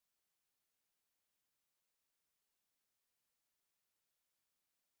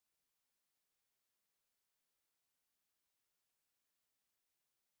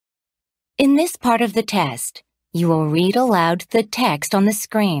In this part of the test, you will read aloud the text on the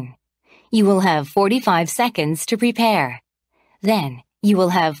screen. You will have 45 seconds to prepare. Then, you will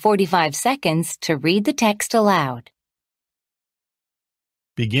have 45 seconds to read the text aloud.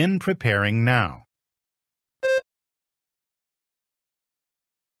 Begin preparing now.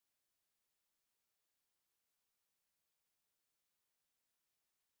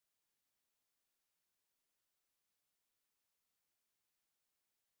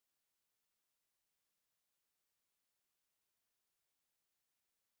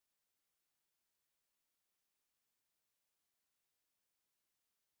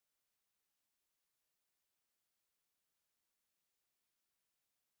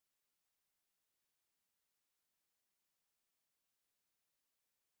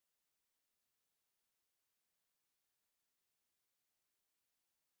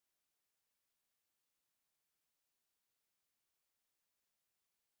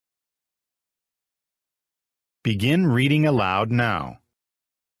 Begin reading aloud now.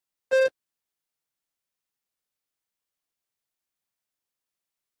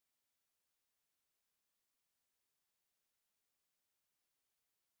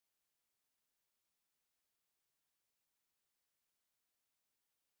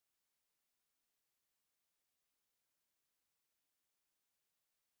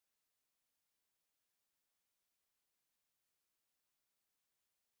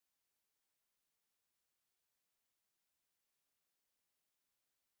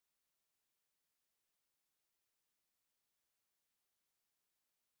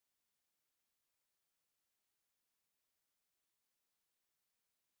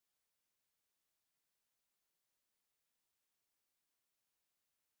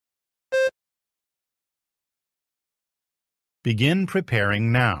 Begin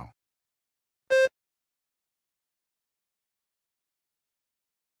preparing now.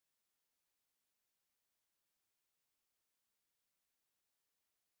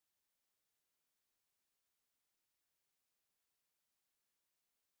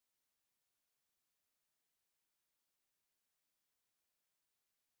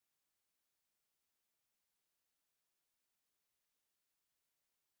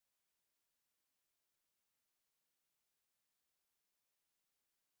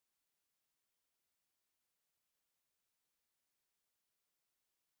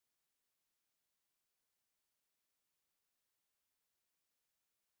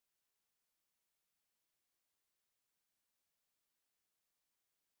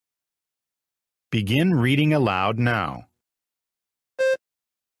 Begin reading aloud now.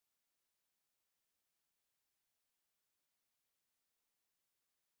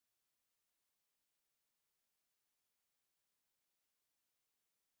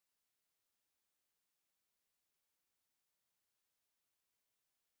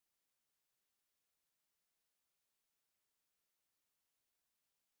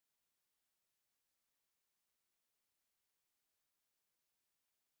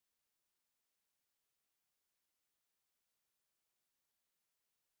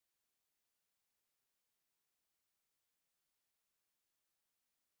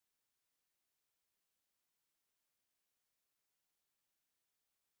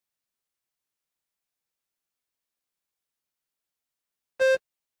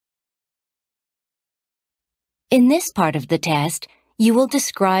 In this part of the test, you will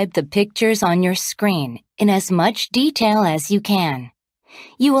describe the pictures on your screen in as much detail as you can.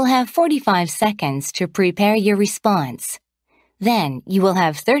 You will have 45 seconds to prepare your response. Then, you will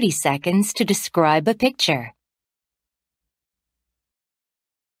have 30 seconds to describe a picture.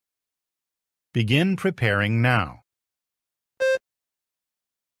 Begin preparing now.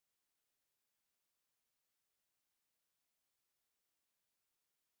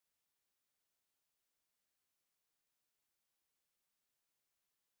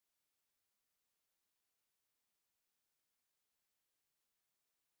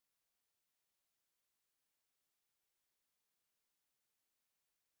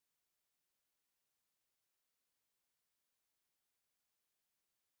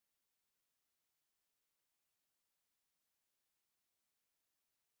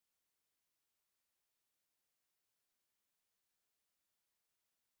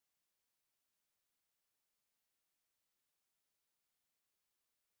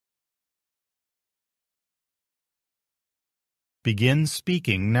 Begin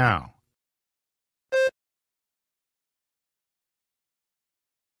speaking now.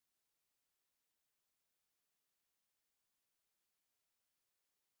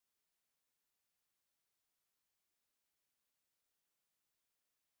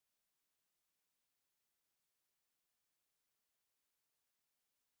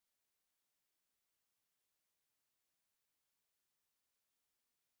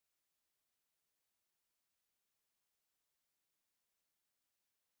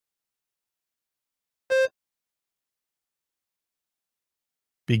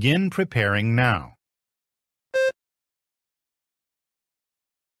 Begin preparing now.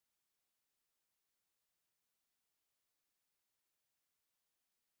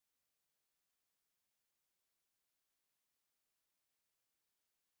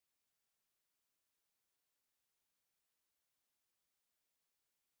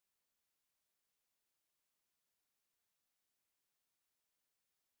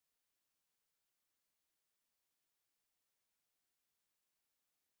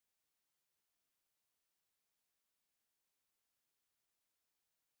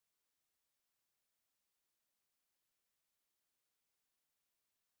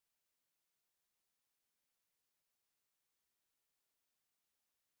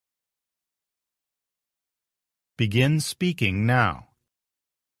 Begin speaking now.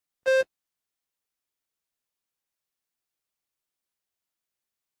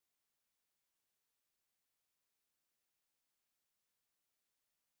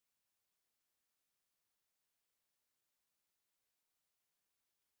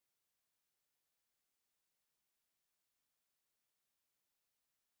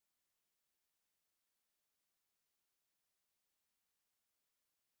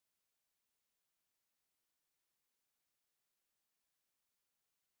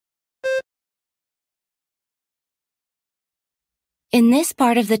 In this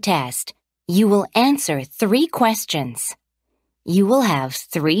part of the test, you will answer 3 questions. You will have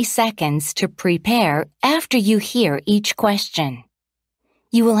 3 seconds to prepare after you hear each question.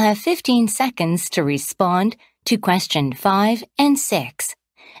 You will have 15 seconds to respond to question 5 and 6,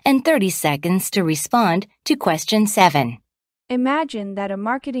 and 30 seconds to respond to question 7. Imagine that a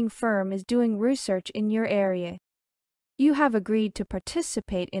marketing firm is doing research in your area. You have agreed to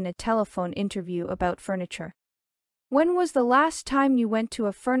participate in a telephone interview about furniture. When was the last time you went to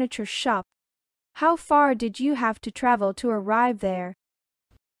a furniture shop? How far did you have to travel to arrive there?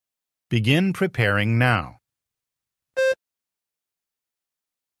 Begin preparing now.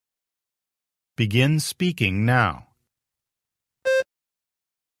 Begin speaking now.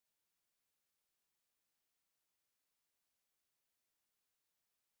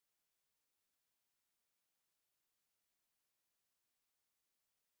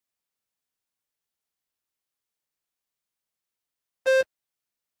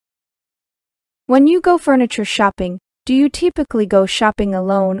 When you go furniture shopping, do you typically go shopping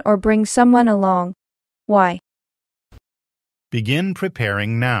alone or bring someone along? Why? Begin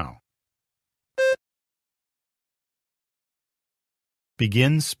preparing now.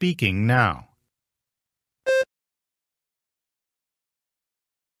 Begin speaking now.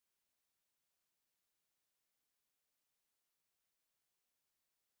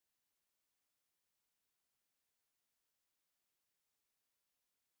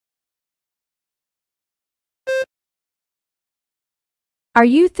 Are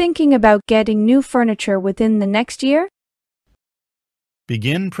you thinking about getting new furniture within the next year?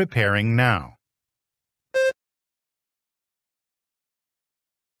 Begin preparing now.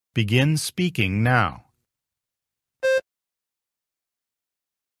 Begin speaking now.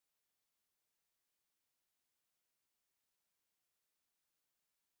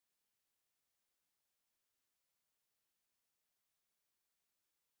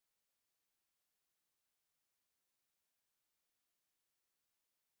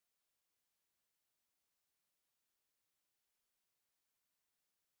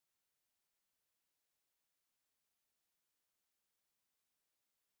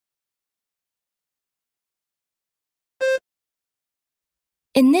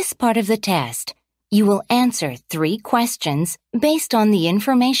 In this part of the test, you will answer 3 questions based on the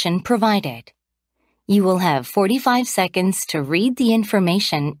information provided. You will have 45 seconds to read the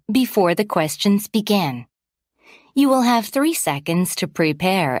information before the questions begin. You will have 3 seconds to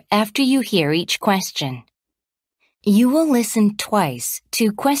prepare after you hear each question. You will listen twice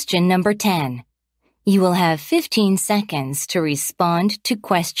to question number 10. You will have 15 seconds to respond to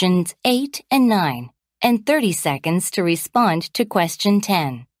questions 8 and 9, and 30 seconds to respond to question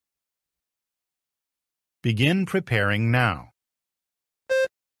 10. Begin preparing now.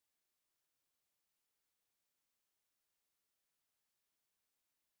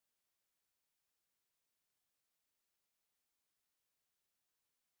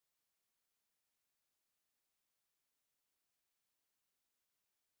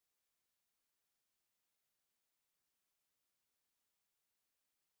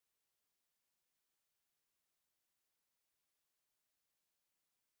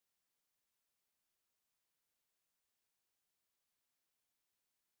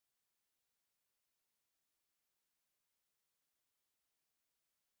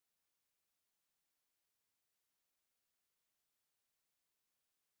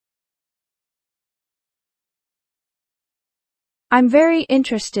 I'm very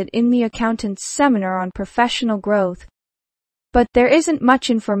interested in the accountant's seminar on professional growth, but there isn't much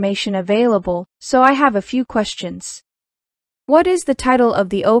information available, so I have a few questions. What is the title of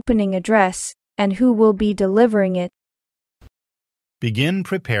the opening address, and who will be delivering it? Begin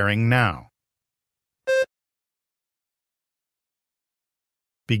preparing now.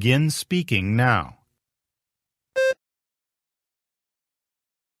 Begin speaking now.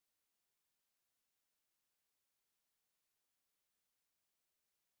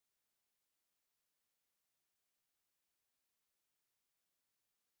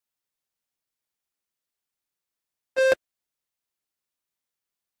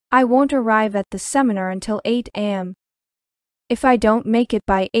 I won't arrive at the seminar until 8 a.m. If I don't make it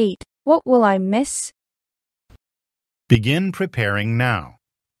by 8, what will I miss? Begin preparing now.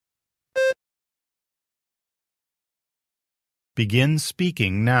 Begin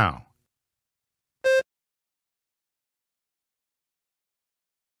speaking now.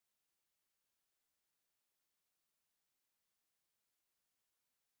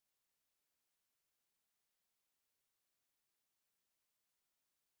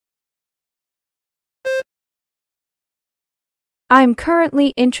 I'm currently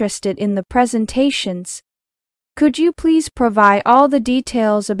interested in the presentations. Could you please provide all the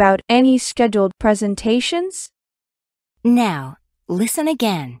details about any scheduled presentations? Now, listen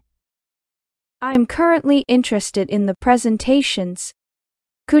again. I'm currently interested in the presentations.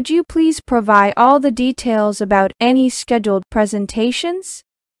 Could you please provide all the details about any scheduled presentations?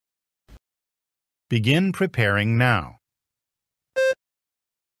 Begin preparing now.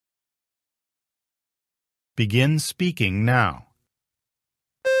 Begin speaking now.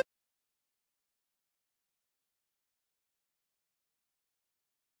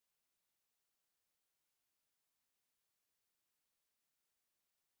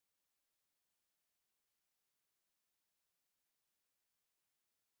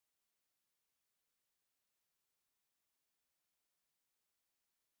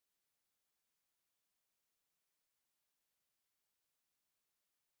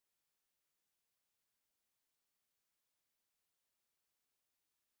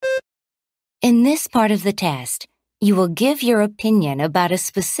 In this part of the test, you will give your opinion about a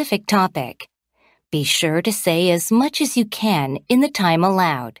specific topic. Be sure to say as much as you can in the time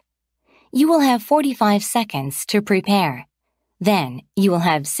allowed. You will have 45 seconds to prepare. Then, you will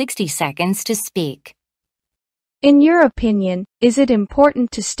have 60 seconds to speak. In your opinion, is it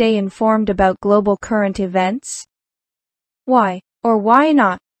important to stay informed about global current events? Why, or why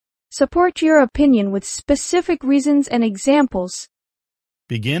not? Support your opinion with specific reasons and examples.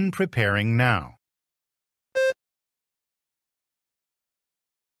 Begin preparing now.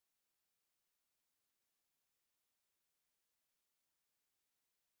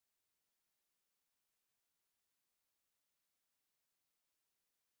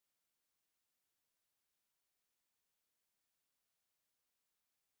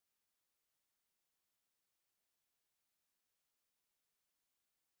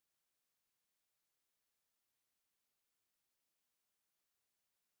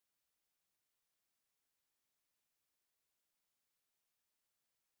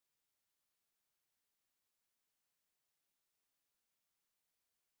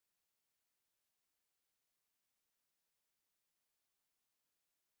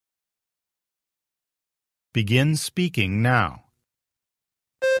 Begin speaking now.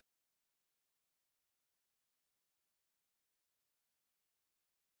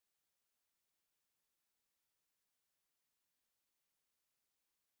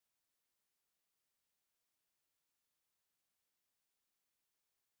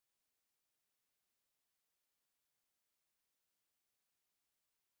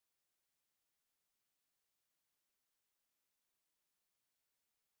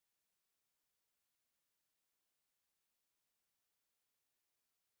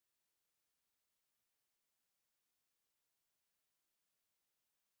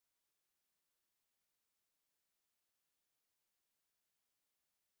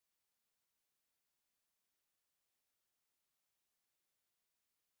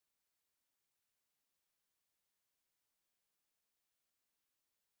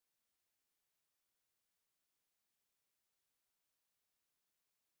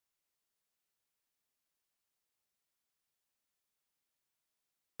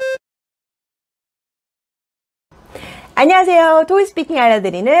 안녕하세요. 토익스피킹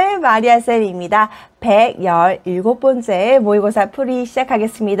알려드리는 마리아쌤입니다. 117번째 모의고사 풀이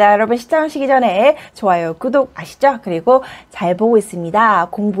시작하겠습니다. 여러분 시청하시기 전에 좋아요, 구독 아시죠? 그리고 잘 보고 있습니다.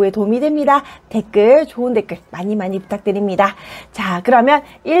 공부에 도움이 됩니다. 댓글, 좋은 댓글 많이 부탁드립니다. 자, 그러면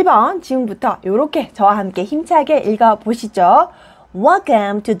 1번 지금부터 이렇게 저와 함께 힘차게 읽어보시죠.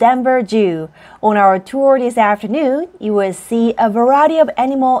 Welcome to Denver Zoo. On our tour this afternoon, you will see a variety of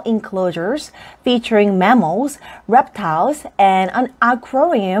animal enclosures featuring mammals, reptiles, and an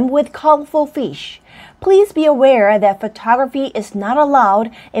aquarium with colorful fish. Please be aware that photography is not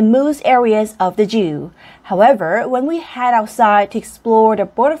allowed in most areas of the zoo. However, when we head outside to explore the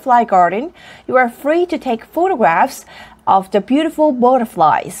butterfly garden, you are free to take photographs of the beautiful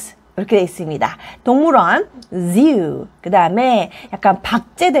butterflies. 이렇게 되어 있습니다. 동물원, zoo. 그 다음에 약간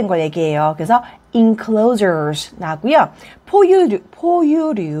박제된 걸 얘기해요. 그래서 enclosures 나고요.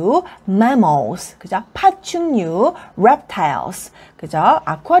 포유류, mammals. 그죠? 파충류, reptiles. 그죠?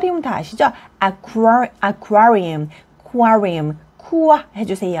 아쿠아리움 다 아시죠? aquarium, 쿠아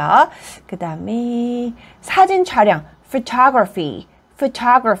해주세요. 그 다음에 사진 촬영, photography.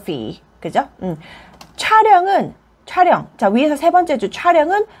 그죠? 촬영. 자, 위에서 세 번째 주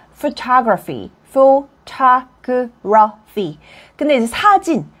촬영은 photography. 근데 이제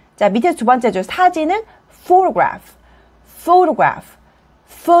사진. 자, 밑에 두 번째 주 사진은 photograph.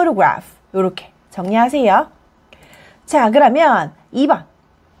 요렇게 정리하세요. 자, 그러면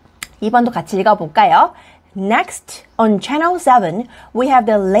 2번도 같이 읽어볼까요? Next, on Channel 7, we have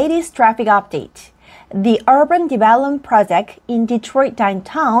the latest traffic update. The urban development project in Detroit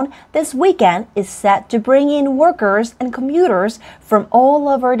downtown this weekend is set to bring in workers and commuters from all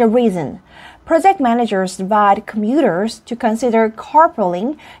over the region. Project managers invite commuters to consider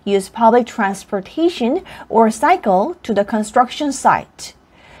carpooling, use public transportation, or cycle to the construction site.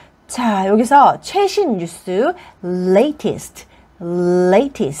 자, 여기서 최신 뉴스, latest.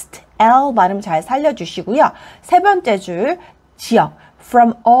 L 발음 잘 살려주시고요. 세 번째 줄, 지역.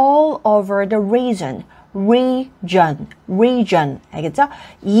 From all over the region. 알겠죠?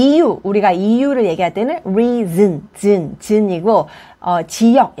 우리가 이유를 얘기할 때는 reason이고,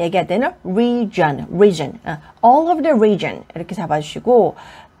 지역 얘기할 때는 region. All over the region. 이렇게 잡아주시고,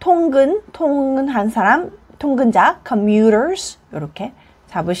 통근한 사람, 통근자, commuters. 이렇게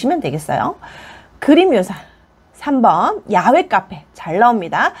잡으시면 되겠어요. 그림 묘사. 3번, 야외 카페. 잘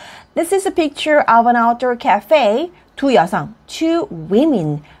나옵니다. This is a picture of an outdoor cafe. 두 여성, two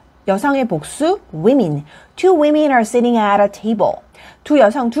women. 여성의 복수, women. Two women are sitting at a table. 두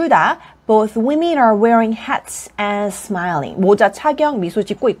여성 둘 다, both women are wearing hats and smiling. 모자 착용, 미소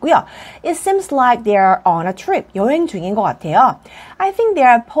짓고 있고요. It seems like they are on a trip. 여행 중인 것 같아요. I think they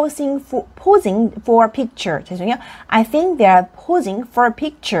are posing for a picture. 죄송해요. I think they are posing for a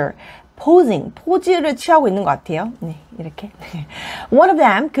picture. 포즈를 취하고 있는 것 같아요. 네, 이렇게. One of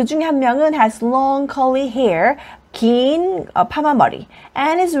them, 그 중에 한 명은 has long curly hair, 긴 파마 머리,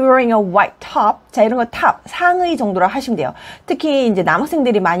 and is wearing a white top. 자, 이런 거 탑, 상의 정도로 하시면 돼요. 특히 이제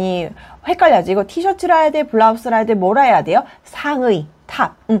남학생들이 많이 헷갈려지. 이거 티셔츠라 해야 돼, 블라우스라 해야 돼, 뭐라 해야 돼요? 상의,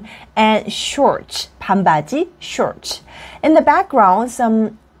 탑. And shorts, 반바지, shorts. In the background,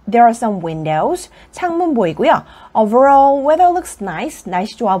 there are some windows. 창문 보이고요. Overall, weather looks nice.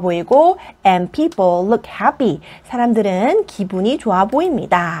 날씨 좋아 보이고, and people look happy. 사람들은 기분이 좋아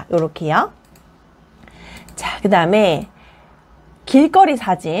보입니다. 요렇게요. 자, 그 다음에 길거리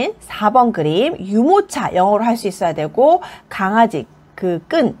사진 4번 그림 유모차 영어로 할 수 있어야 되고 강아지 그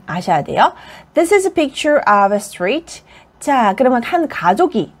끈 아셔야 돼요. This is a picture of a street. 자, 그러면 한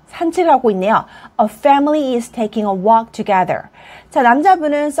가족이 산책을 하고 있네요. A family is taking a walk together. 자,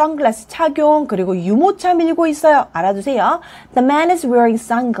 남자분은 선글라스 착용 그리고 유모차 밀고 있어요. 알아두세요. The man is wearing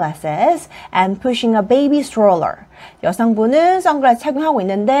sunglasses and pushing a baby stroller. 여성분은 선글라스 착용하고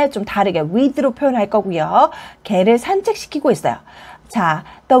있는데 좀 다르게 with로 표현할 거고요. 개를 산책시키고 있어요. 자,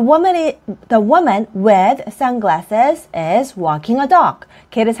 the woman with sunglasses is walking a dog.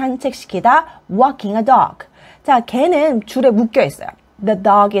 개를 산책시키다 walking a dog. 자, 개는 줄에 묶여 있어요. The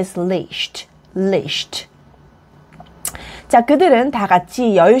dog is leashed. 자, 그들은 다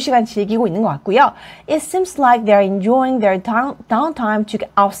같이 여유 시간 즐기고 있는 것 같고요. It seems like they're enjoying their downtime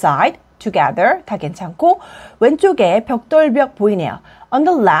outside together. 다 괜찮고 왼쪽에 벽돌벽 보이네요. On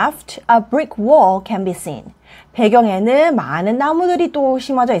the left, a brick wall can be seen. 배경에는 많은 나무들이 또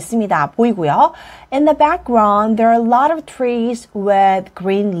심어져 있습니다. 보이고요. In the background, there are a lot of trees with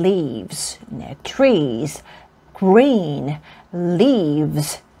green leaves. 네, trees, green,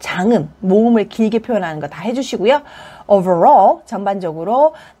 leaves. 장음, 모음을 길게 표현하는 거 다 해주시고요. Overall,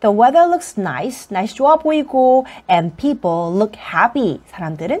 전반적으로 the weather looks nice, 날씨 좋아 보이고 and people look happy,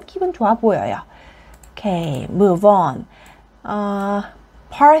 사람들은 기분 좋아 보여요. Okay, move on.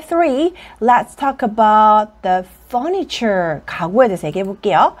 Part 3, let's talk about the furniture. 가구에 대해서 얘기해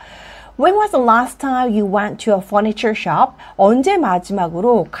볼게요. When was the last time you went to a furniture shop? 언제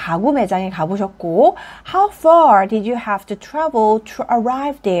마지막으로 가구 매장에 가보셨고, how far did you have to travel to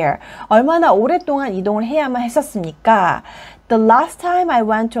arrive there? 얼마나 오랫동안 이동을 해야만 했었습니까? The last time I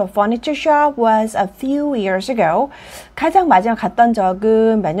went to a furniture shop was a few years ago. 가장 마지막 갔던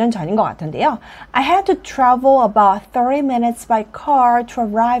적은 몇 년 전인 것 같은데요. I had to travel about 30 minutes by car to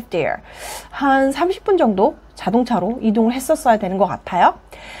arrive there. 한 30분 정도 자동차로 이동을 했었어야 되는 것 같아요.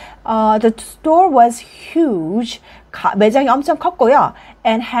 The store was huge. 매장이 엄청 컸고요.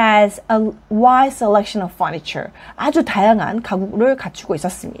 And has a wide selection of furniture. 아주 다양한 가구를 갖추고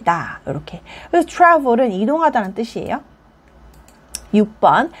있었습니다. 이렇게. 그래서 travel은 이동하다는 뜻이에요.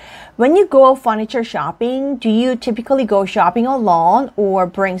 6번. When you go furniture shopping, do you typically go shopping alone or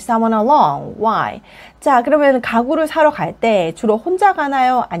bring someone along? Why? 자, 그러면 가구를 사러 갈 때 주로 혼자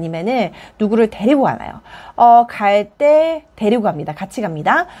가나요? 아니면은 누구를 데리고 가나요? 갈 때 데리고 갑니다. 같이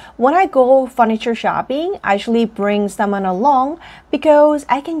갑니다. When I go furniture shopping, I usually bring someone along because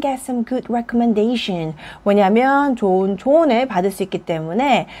I can get some good recommendation. 왜냐하면 좋은 조언을 받을 수 있기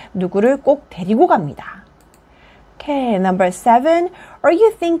때문에 누구를 꼭 데리고 갑니다. Okay, number 7. Are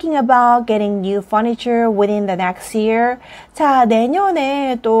you thinking about getting new furniture within the next year? 자,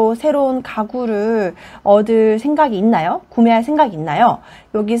 내년에 또 새로운 가구를 얻을 생각이 있나요? 구매할 생각이 있나요?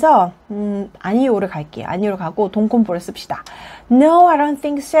 여기서 아니요를 갈게요. 아니요를 가고 동콤보를 씁시다. No, I don't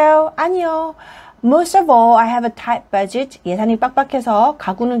think so. 아니요. Most of all, I have a tight budget. 예산이 빡빡해서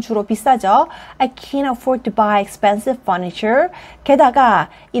가구는 주로 비싸죠. I can't afford to buy expensive furniture. 게다가,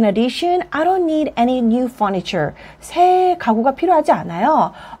 in addition, I don't need any new furniture. 새 가구가 필요하지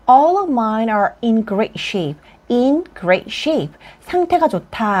않아요. All of mine are in great shape. In great shape. 상태가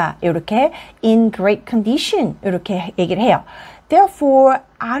좋다. 이렇게 in great condition. 이렇게 얘기를 해요. Therefore,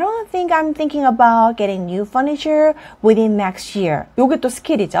 I don't think I'm thinking about getting new furniture within next year. 요게 또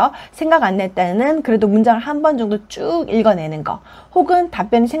스킬이죠. 생각 안 낼 때는 그래도 문장을 한 번 정도 쭉 읽어내는 거. 혹은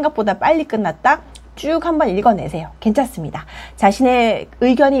답변이 생각보다 빨리 끝났다. 쭉 한번 읽어내세요. 괜찮습니다. 자신의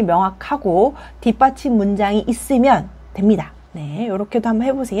의견이 명확하고 뒷받침 문장이 있으면 됩니다. 네, 요렇게도 한번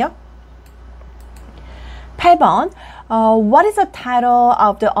해보세요. 8번. What is the title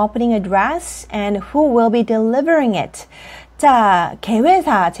of the opening address and who will be delivering it? 자,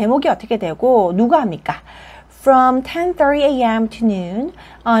 개회사 제목이 어떻게 되고 누가 합니까? From 10:30 a.m. to noon,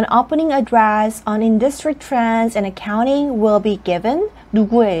 an opening address on industry trends and accounting will be given.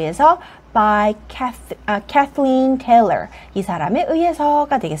 누구에 의해서? By Kathleen Taylor. 이 사람에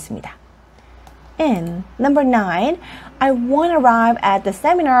의해서가 되겠습니다. And number 9, I won't arrive at the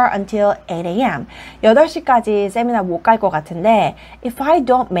seminar until 8 a.m. 8시까지 세미나 못 갈 것 같은데 if I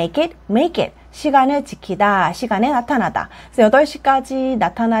don't make it. 시간을 지키다, 시간에 나타나다. 그래서 8시까지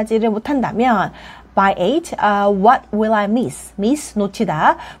나타나지를 못한다면 by 8, what will I miss? miss,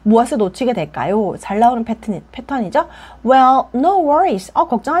 놓치다. 무엇을 놓치게 될까요? 잘 나오는 패턴이죠? Well, no worries.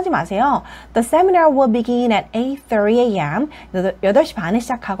 걱정하지 마세요. The seminar will begin at 8:30 a.m. 8시 반에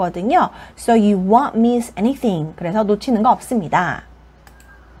시작하거든요. So you won't miss anything. 그래서 놓치는 거 없습니다.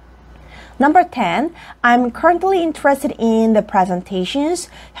 Number 10, I'm currently interested in the presentations.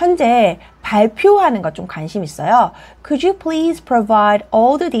 현재 발표하는 것 좀 관심 있어요. Could you please provide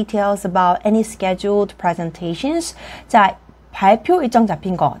all the details about any scheduled presentations? 자, 발표 일정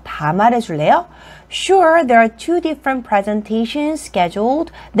잡힌 거 다 말해줄래요? Sure, there are 2 different presentations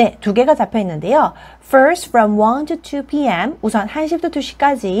scheduled. 네, 2개가 잡혀 있는데요. First, from 1 to 2 p.m. 우선 1시부터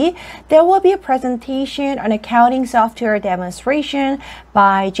 2시까지 there will be a presentation on accounting software demonstration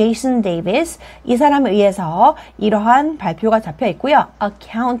by Jason Davis. 이 사람에 의해서 이러한 발표가 잡혀 있고요.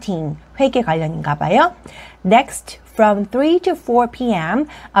 Accounting, 회계 관련인가 봐요. Next, from 3 to 4 p.m.,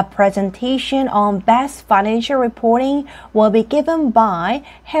 a presentation on best financial reporting will be given by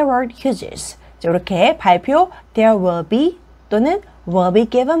Harold Hughes. 이렇게 발표 there will be 또는 will be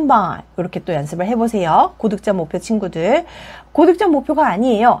given by 이렇게 또 연습을 해보세요. 고득점 목표 친구들. 고득점 목표가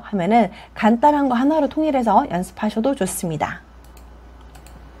아니에요 하면은 간단한 거 하나로 통일해서 연습하셔도 좋습니다.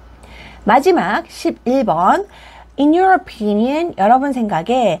 마지막 11번. In your opinion, 여러분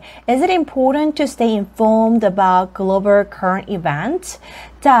생각에 is it important to stay informed about global current events?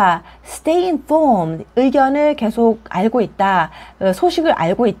 자, stay informed, 의견을 계속 알고 있다, 소식을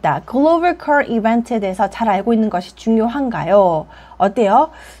알고 있다. global current event에 대해서 잘 알고 있는 것이 중요한가요? 어때요?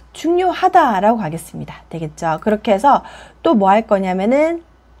 중요하다라고 가겠습니다. 되겠죠? 그렇게 해서 또 뭐 할 거냐면은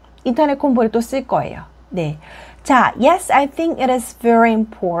인터넷 콤보를 또 쓸 거예요. 네. 자, yes, I think it is very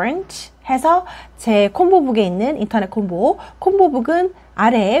important 해서 제 콤보북에 있는 인터넷 콤보북은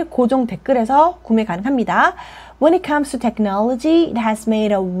아래에 고정 댓글에서 구매 가능합니다. When it comes to technology, it has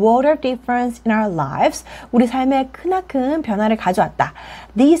made a world of difference in our lives. 우리 삶에 크나큰 변화를 가져왔다.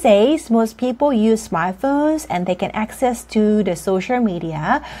 These days, most people use smartphones and they can access to the social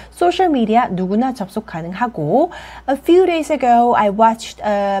media. 소셜 미디어 누구나 접속 가능하고 A few days ago, I watched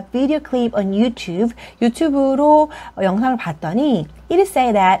a video clip on YouTube. 유튜브로 영상을 봤더니 It is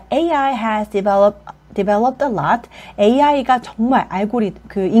said that AI has developed a lot. AI가 정말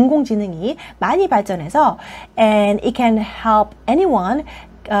인공지능이 많이 발전해서 and it can help anyone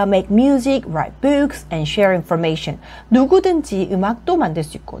make music, write books, and share information. 누구든지 음악도 만들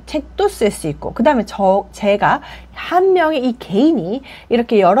수 있고 책도 쓸 수 있고 그 다음에 제가 한 명의 이 개인이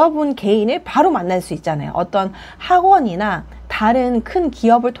이렇게 여러분 개인을 바로 만날 수 있잖아요. 어떤 학원이나 다른 큰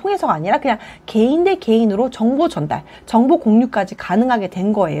기업을 통해서가 아니라 그냥 개인 대 개인으로 정보 전달, 정보 공유까지 가능하게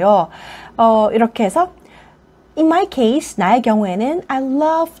된 거예요. 이렇게 해서 In my case, 나의 경우에는 I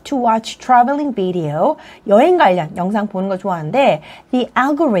love to watch traveling video, 여행 관련 영상 보는 거 좋아하는데 The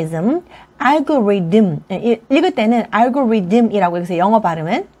algorithm, 읽을 때는 algorithm이라고 해서 영어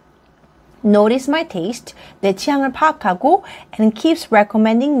발음은 Notice my taste, 내 취향을 파악하고 and keeps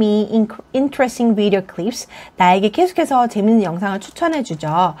recommending me interesting video clips. 나에게 계속해서 재밌는 영상을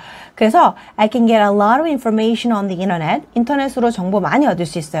추천해주죠. 그래서 I can get a lot of information on the internet. 인터넷으로 정보 많이 얻을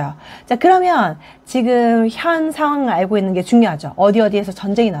수 있어요. 자, 그러면 지금 현 상황을 알고 있는 게 중요하죠. 어디에서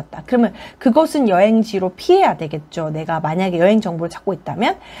전쟁이 났다. 그러면 그곳은 여행지로 피해야 되겠죠. 내가 만약에 여행 정보를 찾고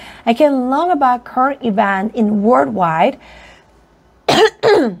있다면 I can learn about current event in worldwide.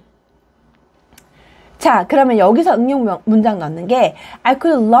 자, 그러면 여기서 응용 문장 넣는 게 I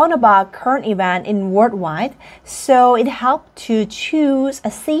could learn about current event in worldwide, so it helped to choose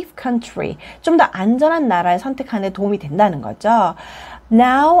a safe country. 좀 더 안전한 나라를 선택하는 데 도움이 된다는 거죠.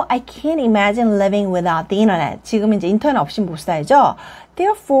 Now I can't imagine living without the internet. 지금 이제 인터넷 없이 못 살죠.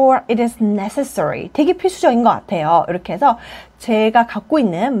 Therefore, it is necessary. 되게 필수적인 것 같아요. 이렇게 해서 제가 갖고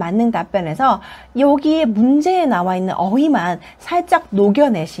있는 만능 답변에서 여기에 문제에 나와 있는 어휘만 살짝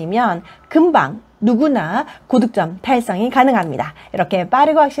녹여내시면 금방 누구나 고득점 달성이 가능합니다. 이렇게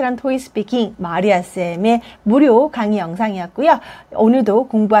빠르고 확실한 토익스피킹 마리아쌤의 무료 강의 영상이었고요. 오늘도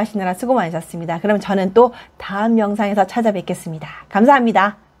공부하시느라 수고 많으셨습니다. 그럼 저는 또 다음 영상에서 찾아뵙겠습니다.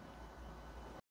 감사합니다.